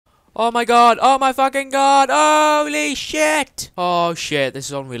Oh my god. Oh my fucking god. Holy shit. Oh shit. This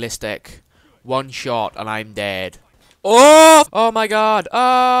is unrealistic. One shot and I'm dead. Oh! Oh my god.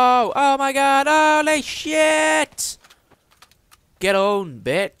 Oh! Oh my god. Holy shit. Get on,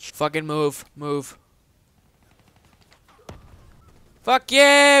 bitch. Fucking move. Move. Fuck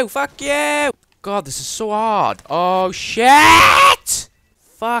you. Fuck you. God, this is so hard. Oh shit.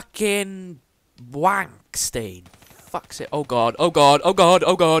 Fucking Wankstein. Fuck's it. Oh god. Oh god. Oh god.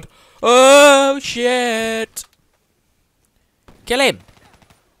 Oh god. Oh shit. Kill him.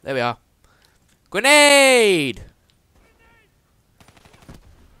 There we are. Grenade.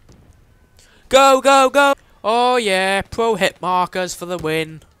 Go, go, go! Oh yeah, pro hit markers for the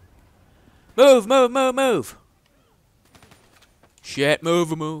win. Move, move, move, move! Shit,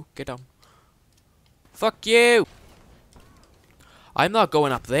 move, move, get down. Fuck you! I'm not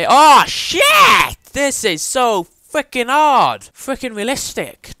going up there. Oh shit! This is so freaking hard! Freaking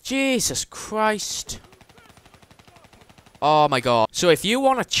realistic. Jesus Christ. Oh my god. So if you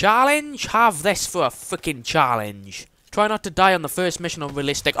want a challenge, have this for a freaking challenge. Try not to die on the first mission on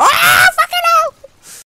realistic. Ah! Fuck!